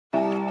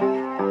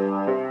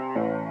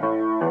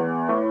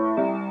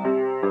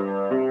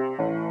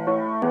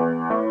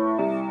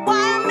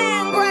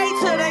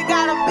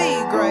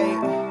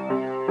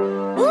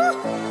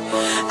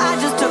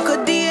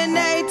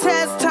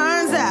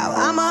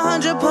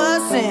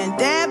100%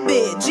 that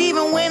bitch.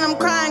 Even when I'm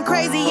crying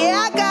crazy,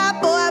 yeah, I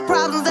got boy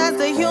problems, that's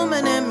the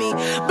human in me.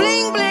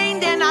 Bling bling,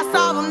 then I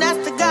solve them, that's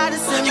the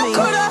goddess in me. You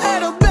could've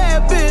had a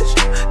bad bitch,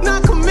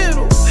 not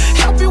committal.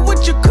 Help you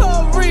with your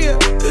career,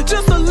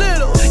 just a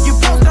little. You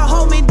supposed to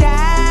hold me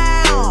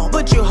down,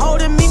 but you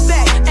holding me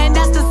back, and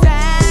that's the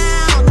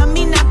sound of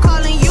me not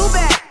calling you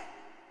back.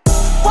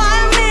 Why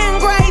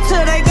men great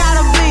till they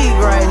gotta be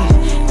great?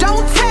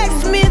 Don't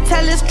text me,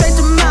 tell it straight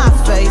to my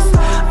face.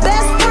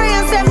 Best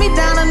friend set me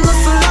down in the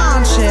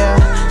salon chair.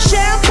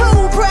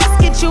 Shampoo press,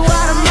 get you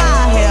out of my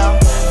hair.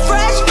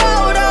 Fresh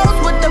photos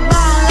with the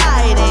bomb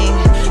lighting.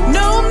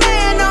 New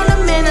man on the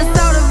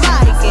Minnesota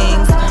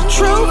Vikings.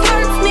 True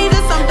hurts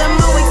needed something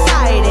more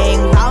exciting.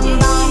 Dum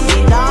dum be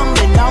dum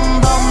be dum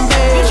bum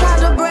be. You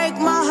tried to break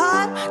my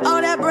heart,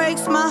 oh that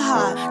breaks my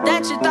heart.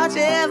 That you thought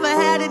you ever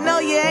had it, no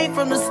you ain't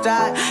from the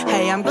start.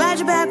 Hey, I'm glad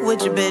you're back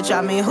with your bitch.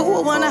 I mean, who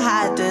would wanna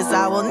hide this?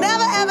 I will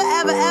never ever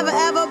ever ever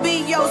ever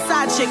be your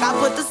side chick. I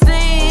put the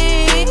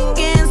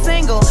singing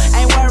single,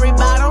 ain't worried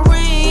about a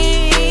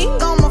ring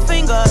on my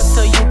finger,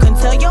 so you can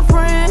tell your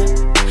friend,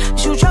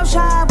 shoot your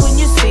shot when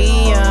you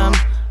see him.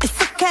 It's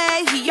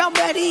okay, he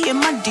already in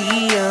my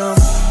DM.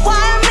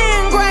 Why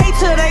men great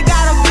till they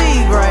gotta be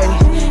great?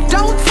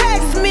 Don't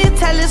text me,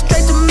 tell it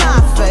straight to my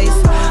face.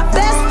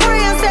 Best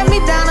friend set me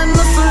down in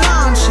the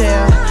salon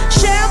chair.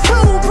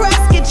 Shampoo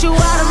press, get you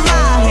out of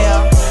my hair.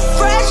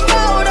 Fresh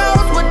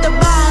photos with the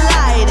bomb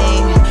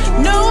lighting.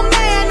 New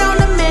man on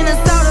the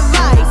Minnesota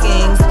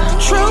Vikings.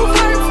 True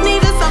hurts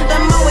needed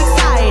something more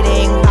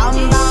exciting. Dum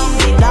dum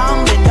be dum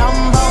be dum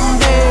bum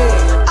be.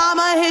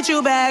 I'ma hit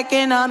you back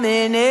in a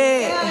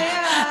minute.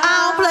 I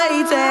don't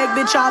play tag,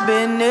 bitch, I've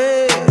been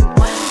it.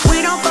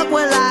 We don't fuck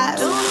with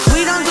lies,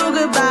 we don't do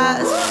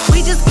goodbyes.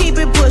 We just keep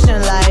it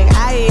pushing like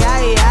aye,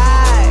 aye,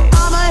 aye.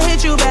 I'ma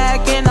hit you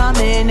back in a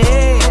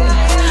minute.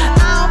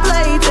 I don't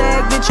play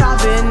tag, bitch, I've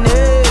been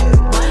it.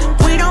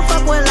 We don't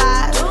fuck with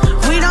lies,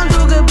 we don't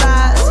do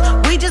goodbyes.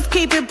 We just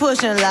keep it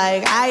pushing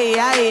like aye,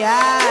 aye,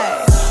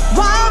 aye.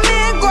 Why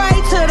men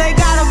great till they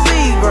gotta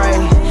be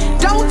great?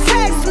 Don't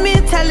text me,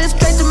 tell it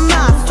straight to